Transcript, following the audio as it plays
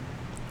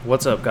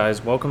What's up,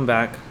 guys? Welcome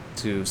back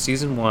to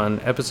Season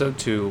 1, Episode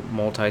 2,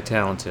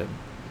 Multi-Talented.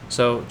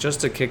 So, just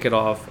to kick it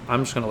off,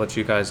 I'm just going to let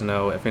you guys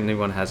know, if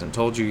anyone hasn't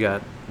told you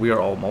yet, we are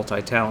all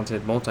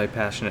multi-talented,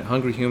 multi-passionate,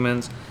 hungry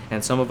humans,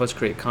 and some of us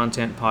create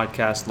content,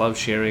 podcasts, love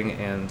sharing,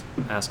 and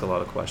ask a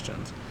lot of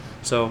questions.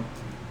 So,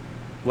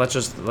 let's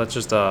just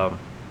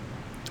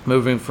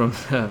moving from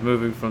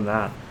moving from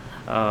that,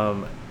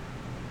 um,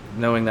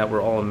 knowing that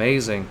we're all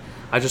amazing.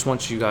 I just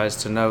want you guys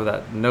to know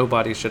that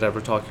nobody should ever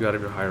talk you out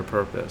of your higher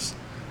purpose.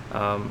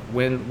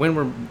 When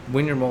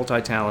you're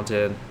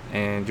multi-talented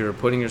and you're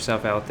putting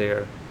yourself out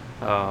there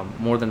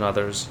more than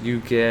others,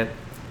 you'll get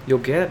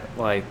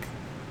like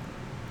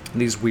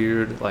these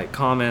weird like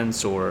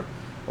comments or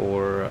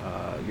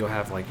you'll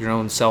have like your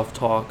own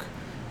self-talk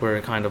where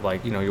it kind of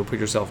like you'll put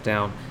yourself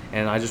down.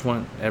 And I just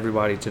want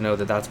everybody to know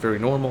that that's very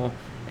normal.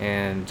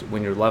 And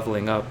when you're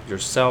leveling up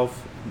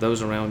yourself,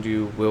 those around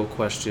you will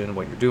question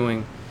what you're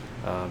doing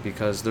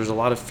because there's a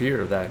lot of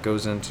fear that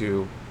goes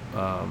into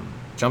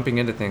jumping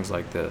into things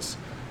like this.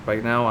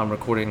 Right now, I'm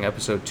recording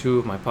episode 2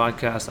 of my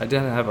podcast. I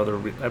didn't have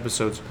other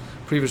episodes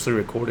previously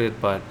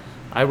recorded, but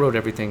I wrote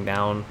everything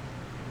down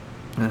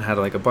and had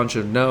like a bunch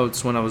of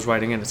notes when I was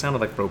writing it. It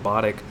sounded like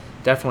robotic,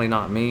 definitely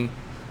not me.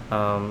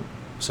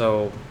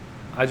 So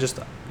I just,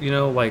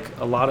 like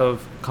a lot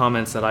of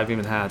comments that I've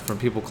even had from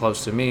people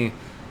close to me,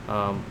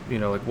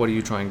 like, what are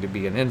you trying to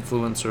be, an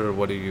influencer?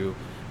 What are you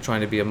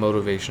trying to be, a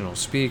motivational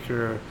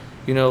speaker?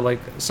 Like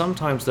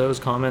sometimes those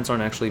comments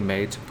aren't actually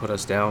made to put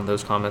us down.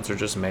 Those comments are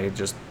just made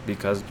just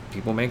because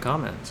people make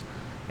comments.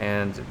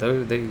 And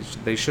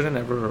they shouldn't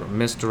ever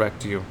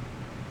misdirect you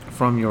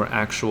from your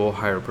actual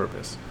higher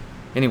purpose.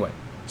 Anyway,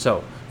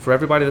 so for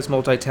everybody that's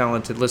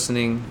multi-talented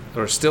listening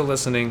or still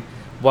listening,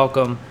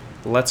 welcome.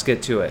 Let's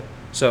get to it.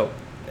 So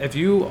if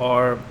you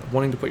are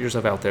wanting to put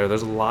yourself out there,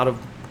 there's a lot of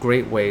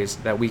great ways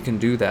that we can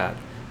do that,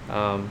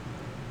 and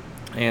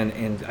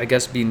I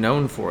guess be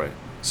known for it.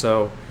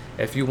 So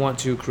if you want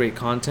to create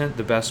content,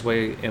 the best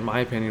way, in my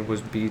opinion,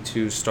 would be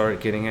to start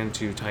getting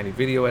into tiny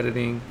video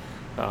editing,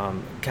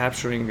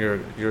 capturing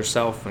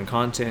yourself and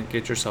content.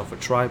 Get yourself a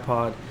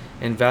tripod,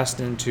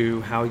 invest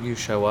into how you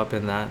show up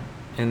in that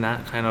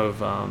kind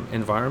of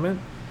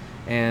environment,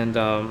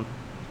 and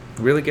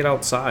really get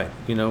outside.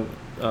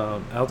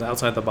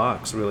 Outside the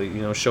box.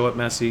 Really, show up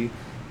messy,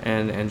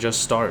 and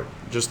just start.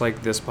 Just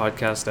like this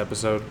podcast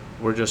episode,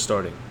 we're just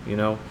starting.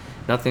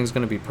 Nothing's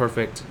going to be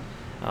perfect.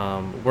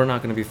 We're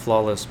not going to be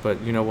flawless, but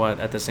you know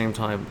what? At the same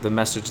time, the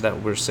message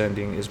that we're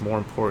sending is more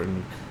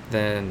important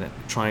than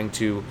trying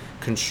to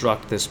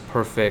construct this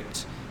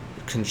perfect,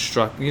 you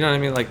know what I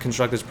mean? Like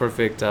construct this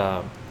perfect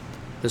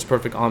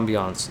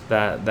ambiance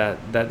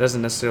that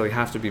doesn't necessarily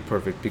have to be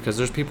perfect, because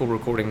there's people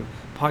recording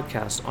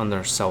podcasts on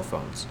their cell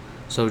phones.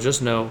 So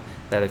just know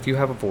that if you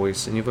have a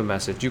voice and you have a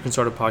message, you can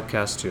start a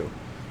podcast too.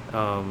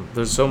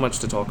 There's so much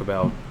to talk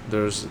about.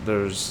 There's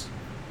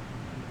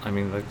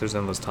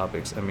endless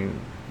topics.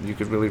 You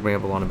could really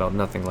ramble on about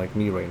nothing like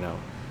me right now.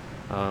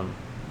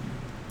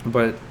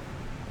 But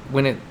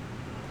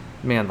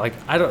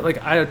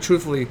I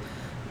truthfully,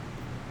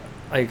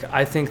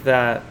 I think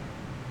that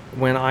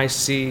when I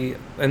see,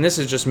 and this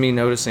is just me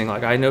noticing,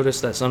 I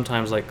notice that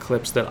sometimes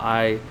clips that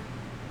I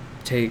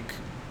take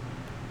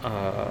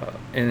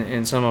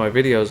in some of my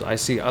videos, I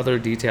see other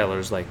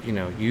detailers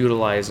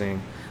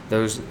utilizing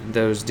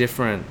those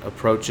different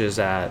approaches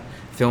at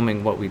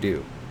filming what we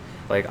do.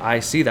 I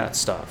see that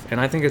stuff, and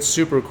I think it's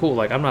super cool.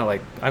 I'm not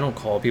I don't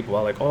call people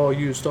out oh,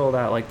 you stole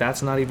that.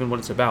 That's not even what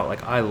it's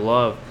about. I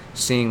love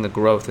seeing the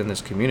growth in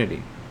this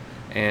community,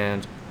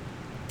 and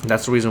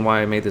that's the reason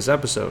why I made this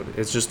episode.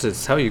 It's just to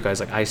tell you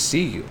guys, I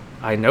see you.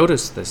 I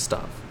notice this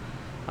stuff.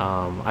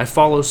 I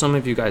follow some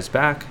of you guys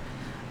back.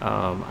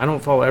 I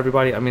don't follow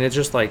everybody. It's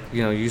just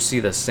you see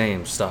the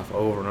same stuff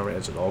over and over.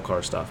 It's just all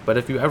car stuff. But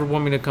if you ever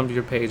want me to come to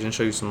your page and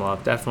show you some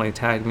love, definitely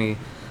tag me.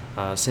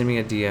 Send me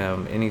a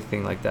DM,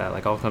 anything like that.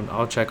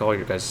 I'll check all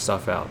your guys'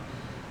 stuff out.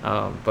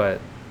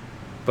 But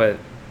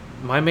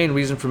my main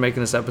reason for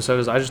making this episode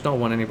is I just don't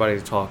want anybody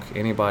to talk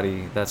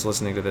anybody that's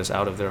listening to this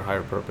out of their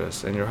higher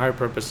purpose. And your higher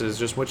purpose is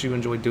just what you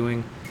enjoy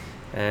doing,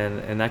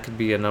 and that could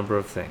be a number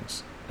of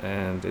things.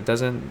 And it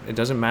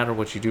doesn't matter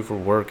what you do for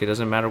work. It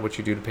doesn't matter what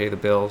you do to pay the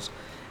bills.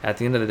 At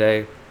the end of the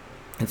day,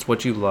 it's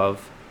what you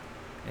love,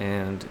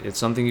 and it's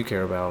something you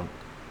care about,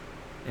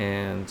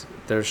 and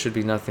there should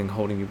be nothing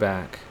holding you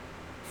back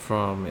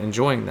from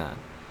enjoying that.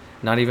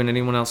 Not even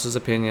anyone else's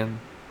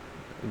opinion,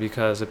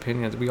 because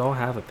we all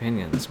have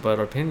opinions, but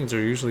our opinions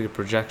are usually a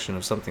projection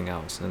of something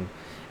else, and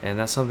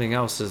that something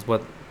else is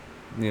what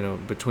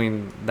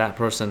between that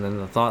person and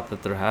the thought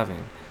that they're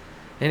having.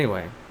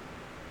 Anyway,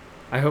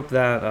 I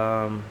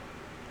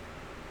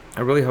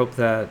really hope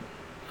that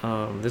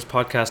this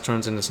podcast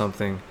turns into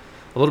something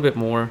a little bit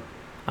more.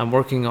 I'm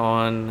working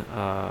on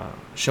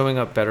showing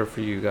up better for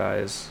you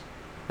guys.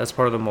 That's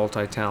part of the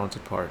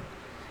multi-talented part.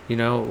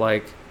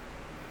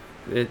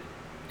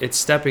 It's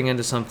stepping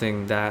into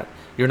something that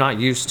you're not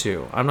used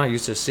to. I'm not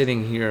used to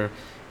sitting here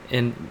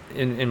in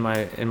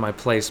my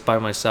place by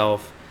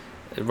myself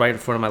right in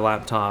front of my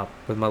laptop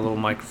with my little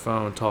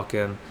microphone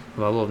talking, with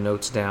my little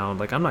notes down.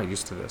 Like, I'm not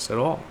used to this at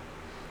all.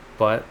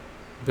 But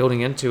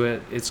building into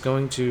it, it's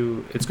going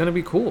to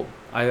be cool.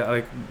 I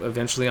like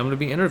eventually I'm going to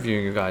be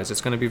interviewing you guys.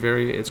 It's going to be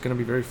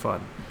very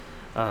fun.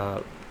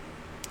 Uh,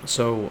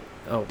 so,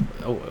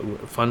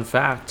 fun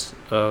fact,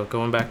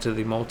 going back to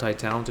the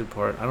multi-talented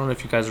part, I don't know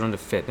if you guys are into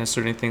fitness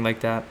or anything like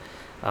that,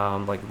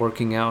 like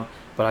working out,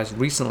 but I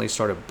recently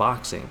started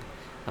boxing.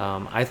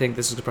 I think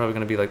this is probably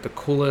going to be like the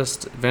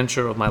coolest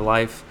venture of my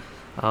life.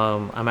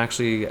 I'm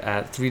actually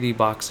at 3D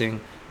Boxing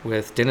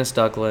with Dennis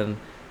Douglin.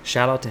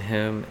 Shout out to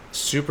him.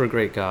 Super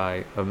great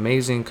guy,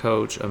 amazing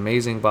coach,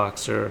 amazing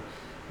boxer,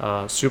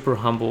 super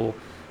humble.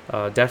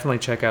 Definitely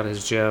check out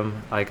his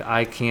gym. Like,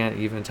 I can't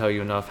even tell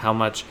you enough how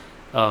much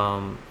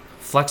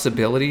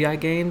flexibility I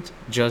gained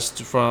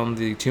just from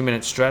the 2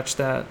 minute stretch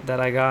that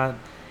I got,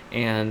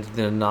 and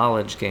the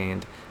knowledge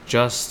gained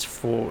just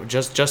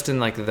in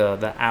like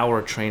the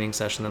hour training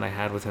session that I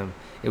had with him.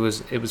 It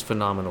was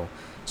phenomenal.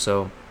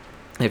 So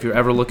if you're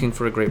ever looking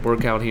for a great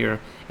workout here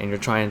and you're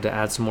trying to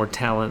add some more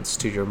talents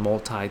to your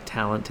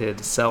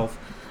multi-talented self,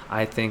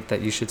 I think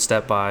that you should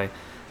step by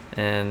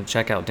and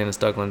check out Dennis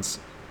Douglin's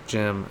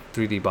gym,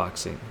 3D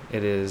Boxing.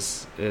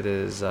 It's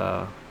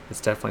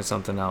definitely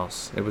something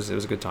else. It was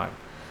a good time.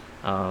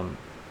 Um,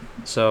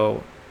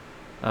 so,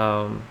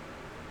 um,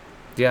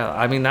 yeah,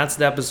 I mean, that's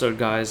the episode,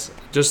 guys.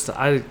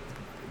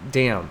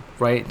 Damn,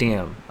 right?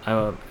 Damn.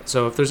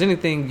 So if there's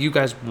anything you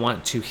guys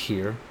want to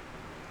hear,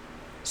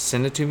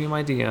 send it to me in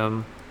my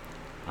DM.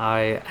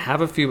 I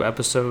have a few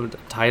episode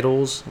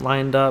titles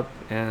lined up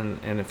and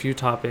a few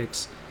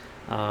topics.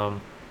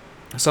 Um,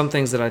 some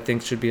things that I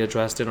think should be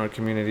addressed in our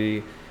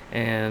community,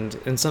 and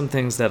some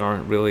things that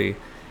aren't really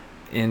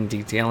in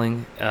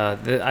detailing. I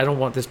don't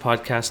want this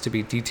podcast to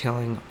be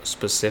detailing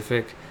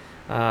specific.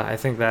 I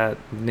think that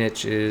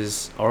niche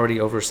is already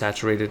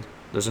oversaturated.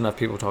 There's enough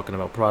people talking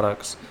about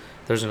products.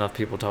 There's enough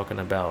people talking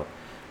about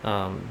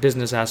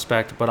business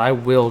aspect, but I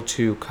will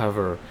too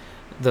cover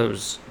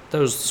those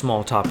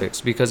small topics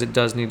because it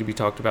does need to be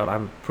talked about.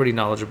 I'm pretty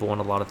knowledgeable on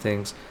a lot of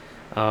things,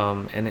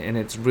 and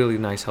it's really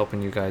nice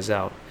helping you guys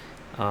out.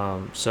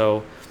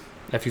 So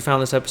if you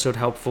found this episode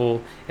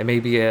helpful, and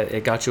maybe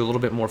it got you a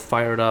little bit more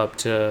fired up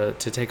to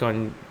take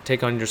on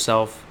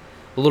yourself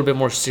a little bit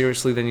more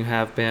seriously than you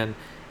have been,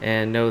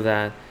 and know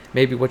that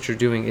maybe what you're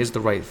doing is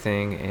the right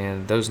thing,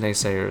 and those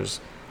naysayers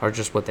are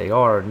just what they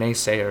are,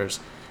 naysayers.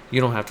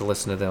 You don't have to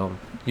listen to them.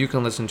 You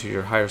can listen to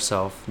your higher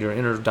self, your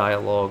inner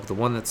dialogue, the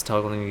one that's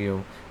telling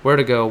you where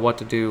to go, what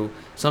to do.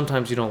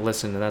 Sometimes you don't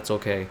listen, and that's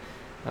okay,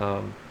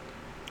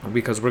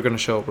 because we're going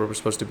to show up where we're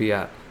supposed to be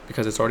at,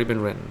 because it's already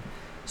been written.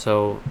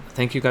 So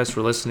thank you guys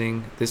for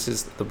listening. This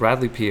is the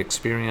Bradley P.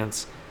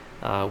 Experience.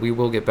 We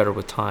will get better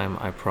with time,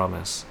 I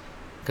promise,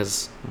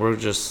 because we're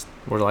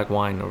like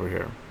wine over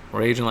here.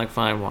 We're aging like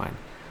fine wine.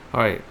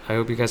 All right, I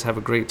hope you guys have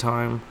a great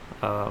time.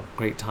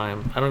 Great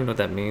time. I don't even know what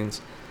that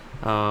means.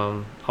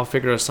 I'll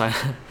figure out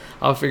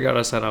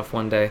a sign off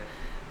one day.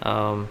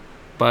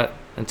 But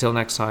until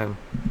next time,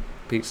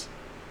 peace.